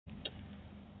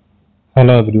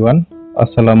Hello everyone,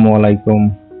 আসসালামু আলাইকুম।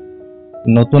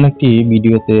 নতুন একটি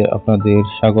ভিডিওতে আপনাদের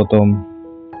স্বাগতম।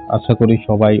 আশা করি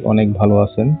সবাই অনেক ভালো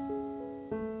আছেন।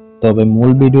 তবে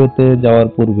মূল ভিডিওতে যাওয়ার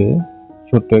পূর্বে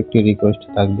ছোট্ট একটি রিকোয়েস্ট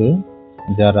থাকবে,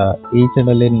 যারা এই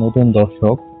চ্যানেলের নতুন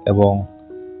দর্শক এবং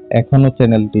এখনো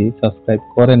চ্যানেলটি সাবস্ক্রাইব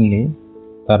করেননি,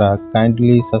 তারা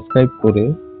কাইন্ডলি সাবস্ক্রাইব করে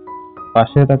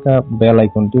পাশে থাকা বেল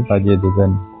আইকনটি বাজিয়ে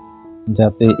দিবেন,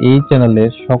 যাতে এই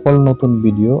চ্যানেলের সকল নতুন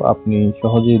ভিডিও আপনি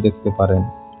সহজেই দেখতে পারেন।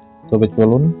 তবে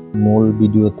চলুন মূল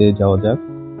ভিডিওতে যাওয়া যাক।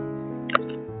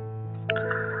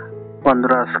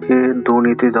 বন্ধুরা, আজকে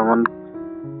দুর্নীতি দমন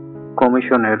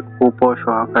কমিশনের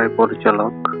উপ-সহকারী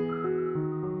পরিচালক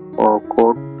ও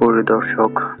কোর্ট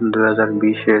পরিদর্শক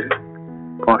 2020-এর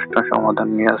প্রশ্ন সমাধান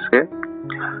নিয়ে আজকে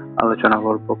আলোচনা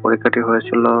করব। পরীক্ষাটি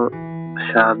হয়েছিল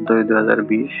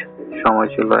 7/2/2020, সময়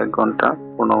ছিল 1 ঘন্টা,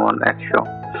 পূর্ণমান 100।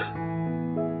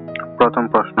 প্রথম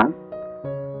প্রশ্ন,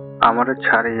 আমারে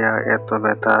ছাড়িয়া এত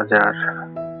ব্যথা যার,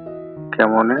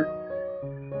 কেমনে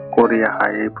করিয়া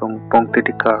হাই। এই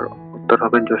পংক্তিটি কার? উত্তর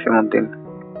হবে জসীমউদ্দিন।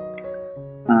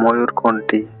 ময়ূর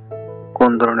কোনটি?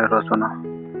 কোন ধরনের রচনা?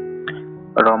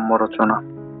 রম্য রচনা।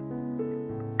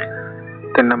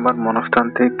 3 নম্বর,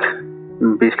 মনস্তান্ত্রিক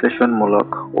বিশ্লেষণমূলক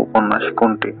উপন্যাস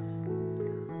কোনটি?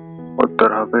 উত্তর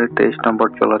হবে 23 নম্বর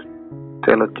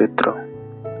চলচ্চিত্র।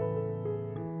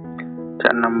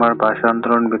 4 নম্বর, ভাষা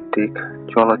আন্দোলন ভিত্তিক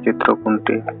চলচ্চিত্র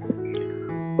কোনটি?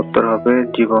 উত্তর হবে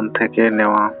জীবন থেকে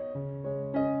নেওয়া।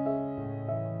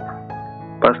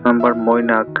 5 নম্বর,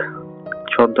 মৈনাক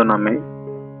ছদ্মনামে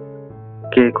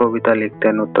কে কবিতা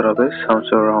লিখতেন? উত্তর হবে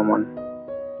শামসুর রহমান।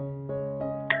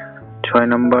 6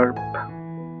 নম্বর,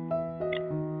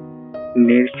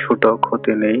 নির্ছুট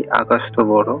ক্ষতি নেই আকাশ তো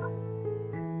বড়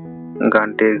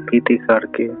গানটির গীতিকার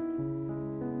কে?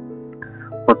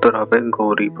 উত্তর হবে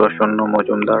গৌরী প্রসন্ন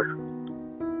মজুমদার।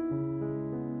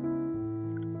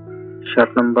 7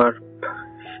 নম্বর,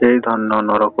 সেই ধন্য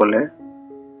নরকলে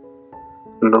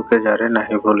লোকে যারে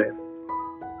নাহি বলে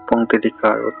পংক্তিটি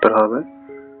কার? উত্তর হবে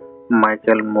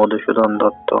মাইকেল মধুসূদন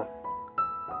দত্ত।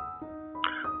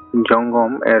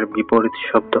 জঙ্গম এর বিপরীত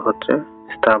শব্দ হচ্ছে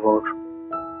স্থাবর।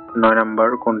 9 নম্বর,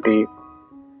 কোনটি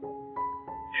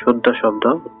শুদ্ধ শব্দ?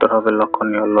 উত্তর হবে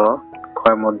লক্ষণীয়। ল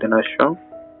ক্ষয় মূর্ধন্যাস্য।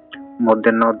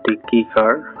 মূর্ধন্য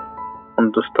দিক্কিকার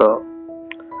অন্তুস্থ।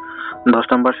 10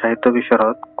 নম্বর, সাহিত্য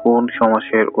বিশারদ কোন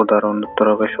সমাসের উদাহরণ? উত্তর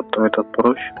হবে সপ্তমী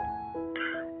তৎপুরুষ।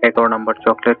 11 নম্বর,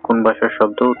 চকলেট কোন ভাষার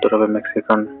শব্দ? উত্তর হবে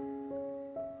মেক্সিকান।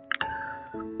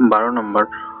 12 নম্বর,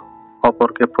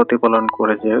 অপরকে প্রতিপালন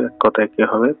করে যে কথায় কি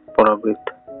হবে? পরাবৃত্ত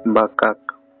বা কাক।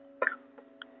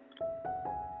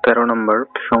 13 নম্বর,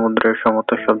 সমুদ্রের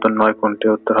সমর্থক শব্দ নয় কোনটি?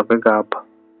 উত্তর হবে গাব।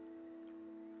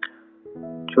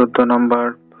 14 নম্বর,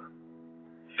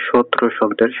 শত্রু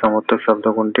শব্দের সমর্থক শব্দ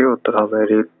কোনটি? উত্তর হবে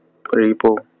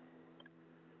রিপু।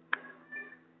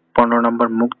 15 নম্বর,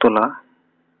 মুখ তোলা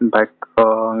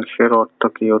বাক্যাংশের অর্থ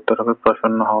কি? উত্তর হবে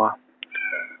প্রসন্ন হওয়া।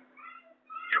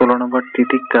 16 নম্বর,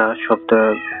 তিতিক্ষা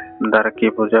শব্দের দ্বারা কি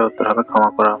বোঝায়? উত্তর হবে ক্ষমা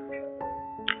করা।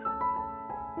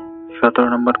 17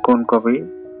 নম্বর, কোন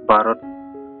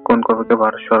কবিকে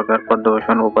ভারত সরকার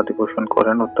পদ্মভূষণ উপাধিভূষণ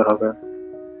করেন? উত্তর হবে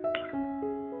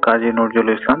কাজী নজরুল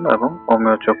ইসলাম এবং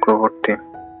অমিয় চক্রবর্তী।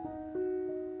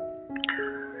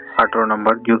 18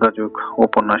 নম্বর, যুগাযুগ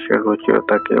উপন্যাসের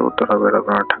রচয়িতা কে? উত্তর হবে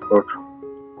রবীন্দ্রনাথ ঠাকুর।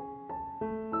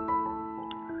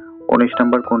 19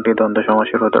 নম্বর, কোনটি দ্বন্দ্ব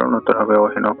সমাসের উদাহরণ? উত্তর হবে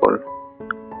অহিনকল।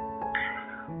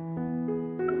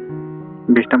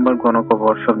 20 নম্বর,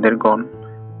 গণকবর শব্দের গণ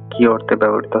কি অর্থে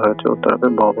ব্যবহৃত হয়েছে? উত্তর হবে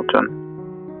বহুবচন।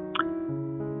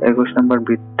 21 নম্বর,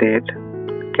 বৃত্তের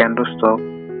কেন্দ্রস্থ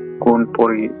কোন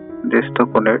পরিদৃষ্ট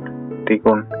কোণের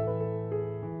দ্বিগুণ?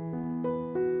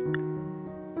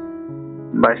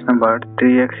 22 নম্বর,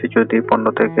 3x যদি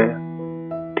 15 থেকে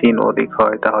 3 অধিক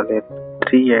হয় তাহলে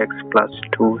 3x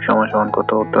 + 2 সমান কত?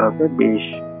 উত্তর হবে 20।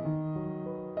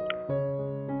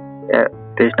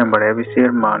 23 নম্বর, ABC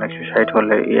এর মান 160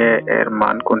 হলে A এর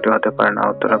মান কোনটি হতে পারে না?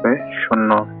 উত্তর হবে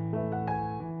 0।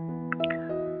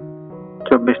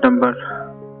 24 নম্বর,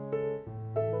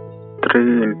 3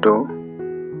 ×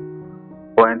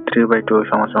 0.3/2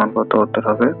 সমান কত? উত্তর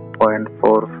হবে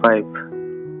 0.45।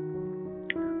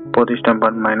 25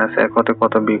 নম্বর, -1 হতে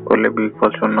কত বিয়োগ করলে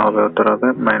বিয়োগফল 0 হবে? উত্তর হবে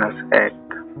 -1।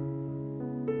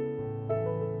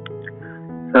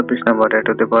 26 নম্বর, a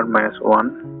to the power -1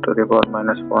 to the power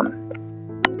 -1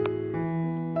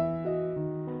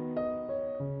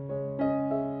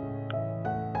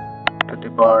 to the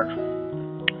power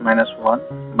 -1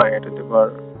 by a to the power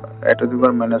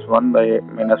 -1 by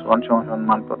 -1 সমান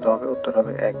মান কত হবে? উত্তর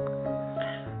হবে 1।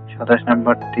 27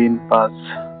 নম্বর, 3, 5,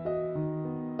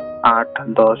 8,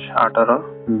 10, 18,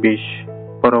 20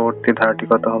 পরবর্তী ধারাটি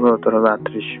কত হবে? উত্তর হবে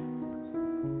 38।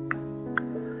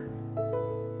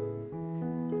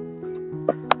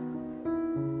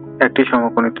 একটি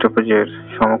সমকোণী ত্রিভুজের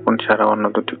সমকোণ ছাড়া অন্য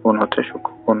দুটি কোণ হচ্ছে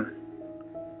সূক্ষ্মকোণ।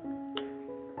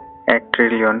 1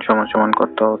 ট্রিলিয়ন সমান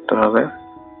কত? উত্তর হবে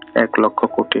 1 লক্ষ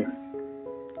কোটি।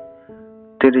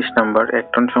 30 নম্বর, 1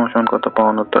 টন সমান কত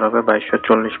পাউন্ড? উত্তর হবে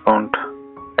 2240 পাউন্ড।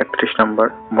 31 নম্বর,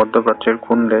 মধ্যপ্রাচ্যের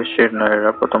কোন দেশের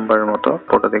নারীরা প্রথমবারের মতো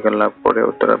ভোটাধিকার লাভ করে?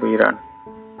 উত্তর হবে ইরান।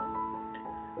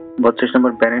 32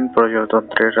 নম্বর, বেনিন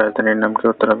প্রজাতন্ত্রের রাজধানীর নাম কি?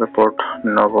 উত্তর হবে পোর্ট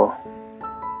নোভো।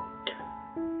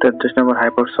 33 নম্বর,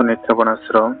 হাইপারসোনিক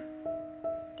ক্ষেপণাস্ত্র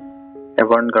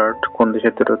অ্যাভানগার্ড কোন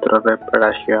দেশের তৈরি? উত্তর হবে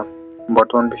রাশিয়া।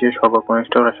 বর্তমান বিশ্বের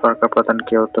সর্বকনিষ্ঠ সরকার প্রধান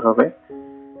কে? উত্তর হবে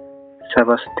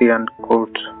সেবাস্তিয়ান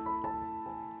কুর্জ।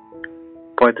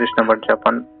 35 নম্বর,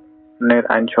 জাপানের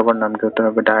আইনসভার নাম কি? উত্তর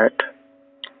হবে ডায়েট।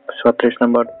 36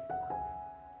 নম্বর,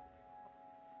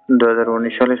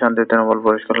 2019 সালে শান্তিতে নোবেল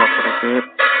পুরস্কার লাভ করে কে?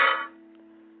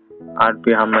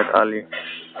 আরবি আহমেদ আলী।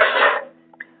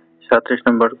 37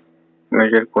 নম্বর,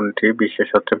 নিজের কোনটি বিশ্বের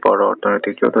সবচেয়ে বড়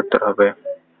অর্থনৈতিক জোট? উত্তর হবে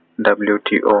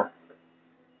WTO।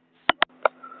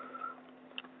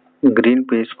 গ্রিন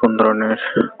পিস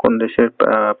কোন দেশের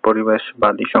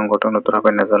পরিবেশবাদী সংগঠন? উত্তর হবে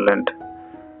নেদারল্যান্ড।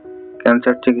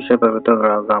 ক্যান্সার চিকিৎসায় ব্যবহৃত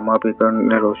গামা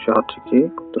বিকিরণের উৎস হচ্ছে কি?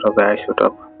 উত্তর হবে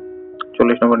আইসোটোপ।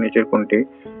 40 নম্বর, নিচের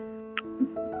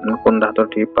কোন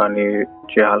ধাতুটি পানির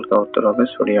চেয়ে হালকা? উত্তর হবে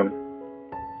সোডিয়াম।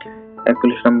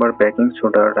 41 নম্বর, বেকিং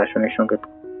সোডার রাসায়নিক সংকেত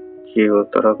কি?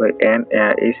 উত্তর হবে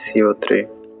NaCO3।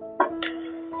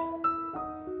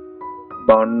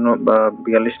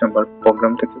 42 নম্বর,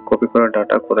 প্রোগ্রাম থেকে কপি করা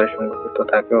ডাটা কোথায় সংরক্ষিত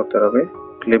থাকে? উত্তর হবে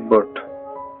ক্লিপবোর্ড।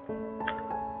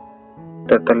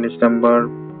 43 নম্বর,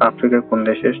 আফ্রিকার কোন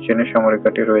দেশে চীনের সামরিক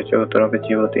ঘাঁটি রয়েছে? উত্তর হবে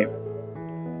জিবুতি।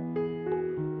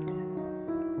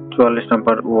 44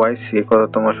 নম্বর, OIC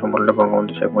কততম সম্মেলনে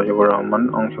বঙ্গবন্ধু শেখ মুজিবুর রহমান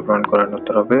অংশগ্রহণ করেন?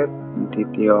 উত্তর হবে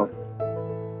দ্বিতীয়।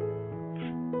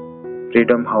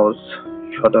 ফ্রিডম হাউস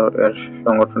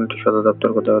সংগঠনটির সদর দপ্তর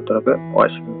কোথায়? উত্তর হবে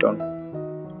ওয়াশিংটন।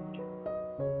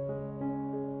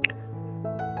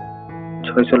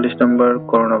 46 নম্বর,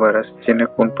 করোনা ভাইরাস চীনের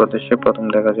কোন প্রদেশে প্রথম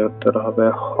দেখা যায়? উত্তর হবে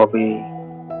হবি।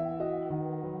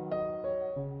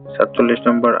 47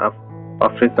 নম্বর,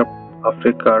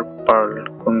 আফ্রিকার পার্ল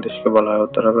কোন দেশকে বলা হয়?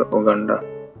 উত্তর হবে Uganda.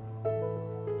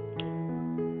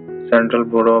 Central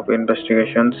bureau of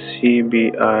investigation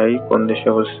CBI কোন দেশে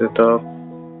অবস্থিত?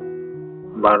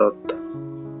 ভারত।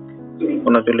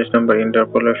 39 নম্বর,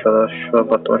 ইন্টারপোলের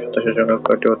বর্তমান সদস্য সংখ্যা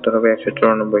কয়টি? উত্তর হবে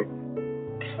 194।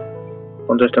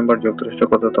 50 নম্বর, যুক্তরাষ্ট্র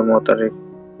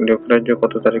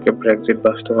কত তারিখে ব্রেক্সিট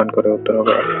বাস্তবায়ন করে? উত্তর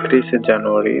হবে 31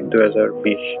 জানুয়ারি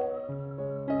 2020।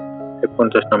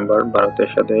 50 নম্বর, ভারতের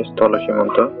সাথে স্থল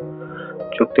সীমান্ত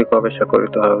চুক্তি কবে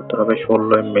স্বাক্ষরিত হয়? উত্তর হবে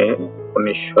 16 মে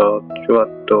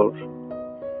 1974।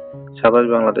 সাবাস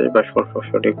বাংলাদেশ বা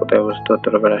সরকারি কোথায় অবস্থিত?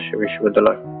 উত্তর হবে রাজশাহী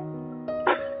বিশ্ববিদ্যালয়।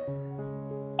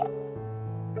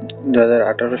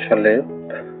 2018 সালে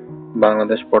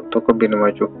বাংলাদেশ প্রত্যক্ষ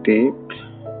বিনিময় চুক্তি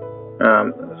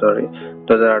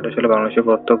 2018 সালে বাংলাদেশের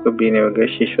প্রত্যক্ষ বিনিয়োগের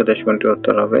শীর্ষ দেশ কোনটি?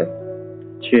 উত্তর হবে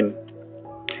চীন।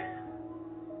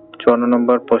 54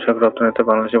 নম্বর, পোশাক রপ্তানিতে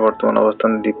বাংলাদেশের বর্তমান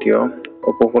অবস্থান দ্বিতীয়।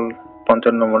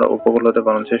 55 নম্বর, উপকূল হতে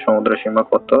বাংলাদেশের সমুদ্র সীমা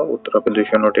কত? উত্তর হবে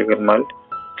 200 নটিক্যাল মাইল।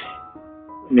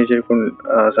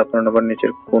 56 নম্বর,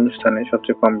 নিচের কোন স্থানে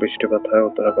সবচেয়ে কম বৃষ্টিপাত হয়?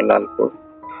 উত্তর হবে লালপুর।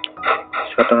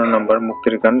 57 নম্বর,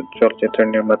 মুক্তির গান চলচ্চিত্রের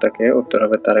নির্মাতা কে? উত্তর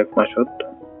হবে তারেক মাসুদ।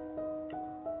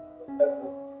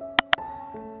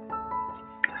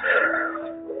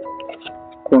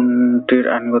 কোনটির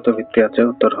আইনগত ভিত্তি আছে?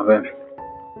 উত্তর হবে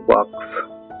ওয়াকফ।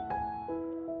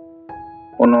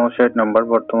 59 নম্বর,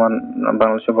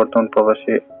 বাংলাদেশের বর্তমান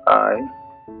প্রবাসী আয়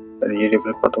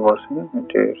জিডিপির কত পার্সেন্ট?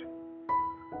 এটির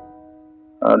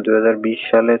 2020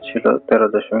 সালে ছিল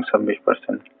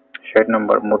 13.26%। 60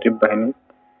 নম্বর, মুজিব বাহিনী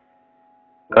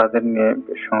কাদের নিয়ে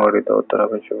সংগঠিত? উত্তর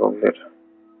হবে যুবকদের।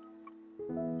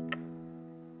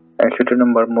 61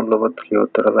 নম্বর, মূল্যবোধ কি?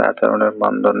 উত্তর হবে আচরণের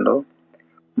মানদণ্ড।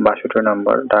 62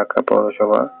 নম্বর, ঢাকা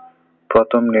পৌরসভা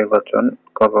প্রথম নির্বাচন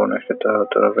কবে অনুষ্ঠিত হয়?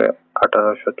 উত্তর হবে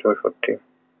 1864।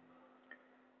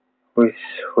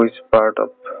 Which part of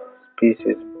speech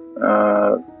is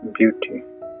beauty?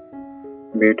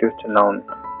 Beauty হচ্ছে noun।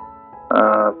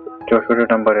 64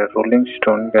 নম্বরে, রোলিং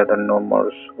স্টোন গ্যাদার নো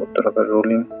মরস। উত্তর হবে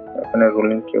রুলিং। এখানে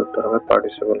রুলিং কি? উত্তর হবে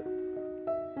participle.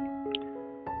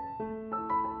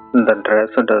 The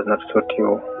dress does not suit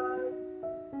you.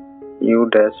 You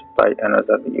dash by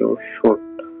another. You should.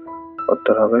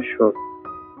 উত্তর হবে should।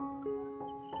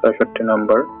 66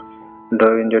 number, do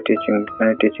you enjoy teaching?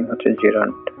 এখানে টিচিং হচ্ছে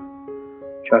gerund।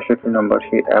 66 number,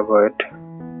 he avoid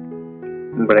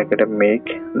make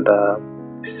the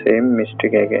same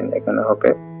mistake again। এখানে হবে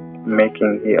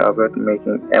making, he avoid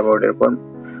making, avoid এর পর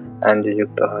and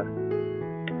যুক্ত হয়।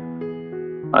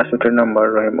 68 নাম্বার,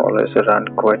 রহিম অলওয়েজ রান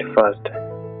কোয়াইট ফাস্ট।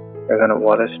 এখানে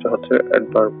অলওয়েজটা হচ্ছে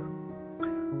adverb.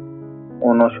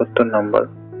 69 number,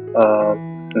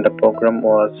 the programme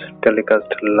was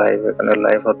telecast live. এখানে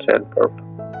লাইভ হচ্ছে adverb.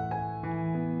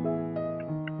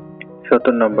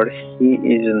 70 number, he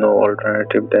is no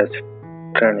alternative dash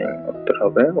training. উত্তর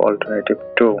হবে alternative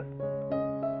to.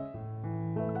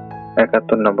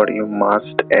 71 number, you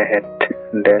must ahead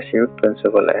dash your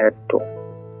principal ahead two.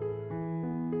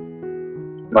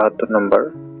 72 number,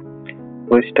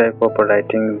 which type of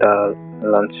writing the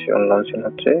luncheon. Luncheon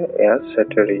হচ্ছে এ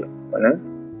স্যাটারি মানে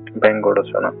ব্যঙ্গ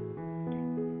রচনা।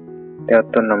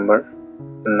 73 number,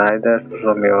 neither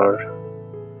Romeo or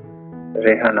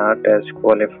Rehana dash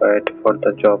qualified for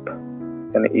the job.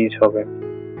 এখানে is হবে।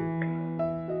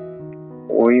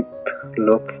 We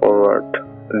look forward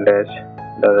dash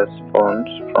the response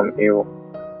from you.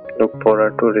 Look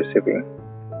forward to receiving.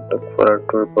 Look forward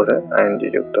টুর পরে ING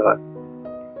যুক্ত হয়।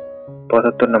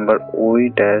 75 number, we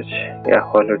dash a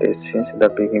holiday since the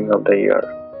beginning of the year.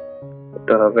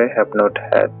 উত্তর হবে have not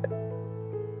had.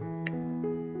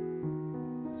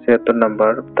 76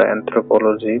 number, the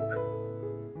anthropology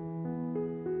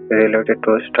related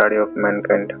to study of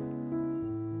mankind.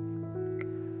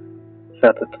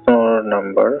 77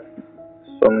 number,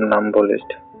 somnambulist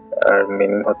R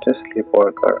meaning হচ্ছে slip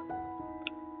worker.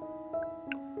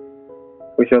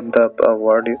 Which of the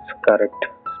word is correct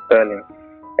spelling?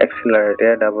 Accelerate,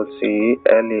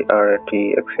 ACCELERATE,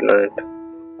 accelerate.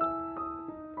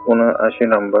 79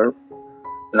 number,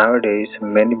 nowadays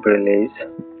many villages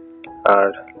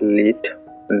are lit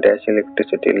dash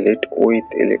electricity, lit with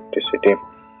electricity.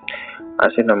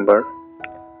 80 number,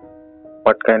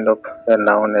 what kind of a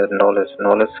noun is knowledge?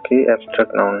 Knowledge কি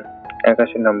abstract noun.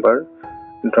 81 number,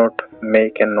 don't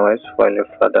make a noise while your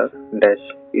father dash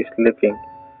is sleeping.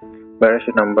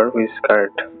 82 number, who is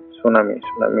correct? Tsunami.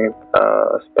 Tsunami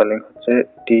spelling হচ্ছে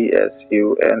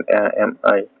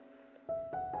TSUNAMI.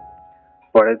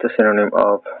 What is the synonym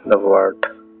of the word?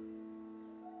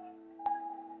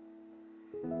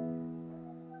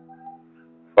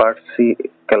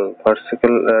 Farcical.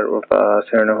 Farcical এর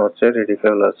synonym হচ্ছে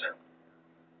ridiculous.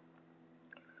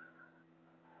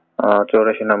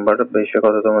 84 number, বিশ্বের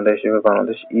কততম দেশ হিসেবে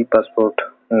Bangladesh e-passport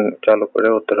চালু করে?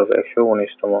 উত্তর হবে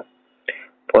 119তম।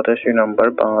 85 নাম্বার,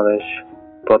 বাংলাদেশ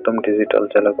প্রথম ডিজিটাল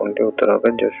জেলা কোনটি? উত্তর হবে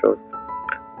যশোর।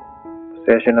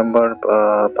 86 নাম্বার,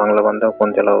 বাংলা বান্ধব কোন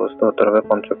জেলা অবস্থিত? উত্তর হবে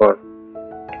পঞ্চগড়।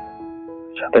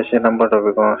 87 নাম্বার,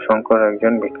 রবি শঙ্কর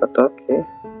একজন বিখ্যাত কি?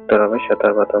 উত্তর হবে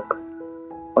সেতার বাদক।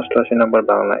 88 নাম্বার,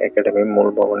 বাংলা একাডেমি মূল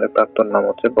ভবনের প্রাক্তন নাম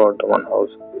হচ্ছে Bardhaman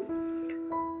house.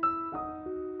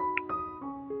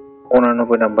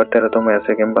 89 number, 13তম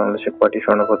Asia game বাংলাদেশে কয়টি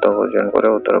স্বর্ণপদক অর্জন করে?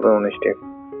 উত্তর হবে 19টি।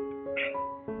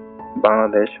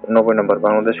 বাংলাদেশ 90 নম্বর,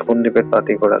 বাংলাদেশ কোন দ্বীপের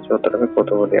পাতিগড় আছে? উত্তর হবে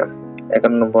কোতোয়ালিয়া।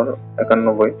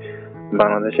 91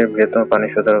 বাংলাদেশের বৃহত্তম পানি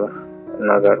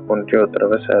শোধনাগার কোনটি? উত্তর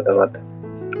হবে সৈয়দাবাদ।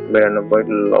 92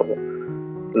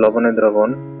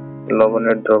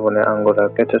 লবণের দ্রবণে আঙ্গুর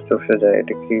রাখলে চুপসে যায়,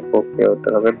 এটি কি প্রক্রিয়া?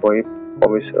 উত্তর হবে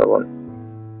অবিস্রবণ।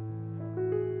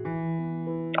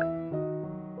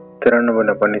 93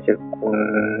 নম্বর, নিচের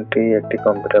কোনটি একটি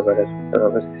কম্পিউটার ভাইরাস? উত্তর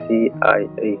হবে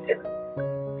CIH।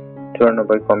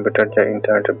 94 কম্পিউটার যা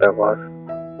ইন্টারনেটের ব্যবহার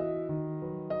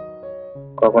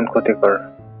কখন ক্ষতিকর?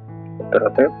 উত্তর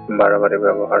হবে বাড়াবাড়ি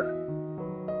ব্যবহার।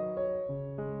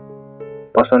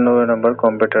 95 নম্বর,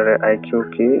 কম্পিউটারে IQ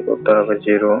কি? উত্তর হবে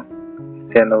 0।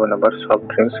 96 নম্বর, সফট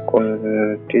ড্রিঙ্কস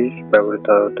কোনটি ব্যবহৃত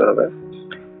হয়? উত্তর হবে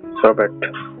সরবেট।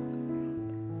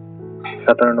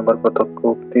 57 নম্বর, প্রত্যক্ষ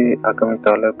উক্তি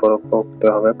আগামীকালে, পরোক্ষ উক্তি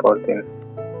হবে পরদিন।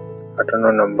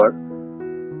 58 নম্বর,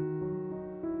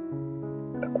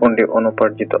 কোনটি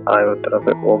অনুপার্জিত আয়? উত্তর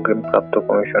হবে অগ্রিম প্রাপ্ত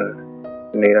কমিশন।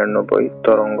 99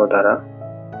 তরঙ্গ ধারা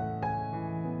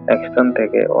এক স্থান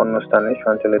থেকে অন্য স্থানে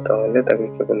সঞ্চালিত হলে তাকে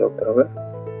কি বলে? উত্তর হবে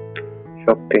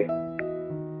শক্তি।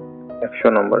 100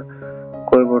 নম্বর,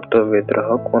 কৈবর্ত বিদ্রোহ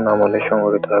কোন আমলে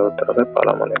সংঘটিত হয়? উত্তর হবে পাল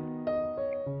আমলে।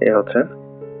 এই হচ্ছে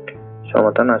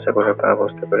সমাধান। আশা করি আপনারা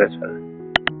বুঝতে পেরেছেন।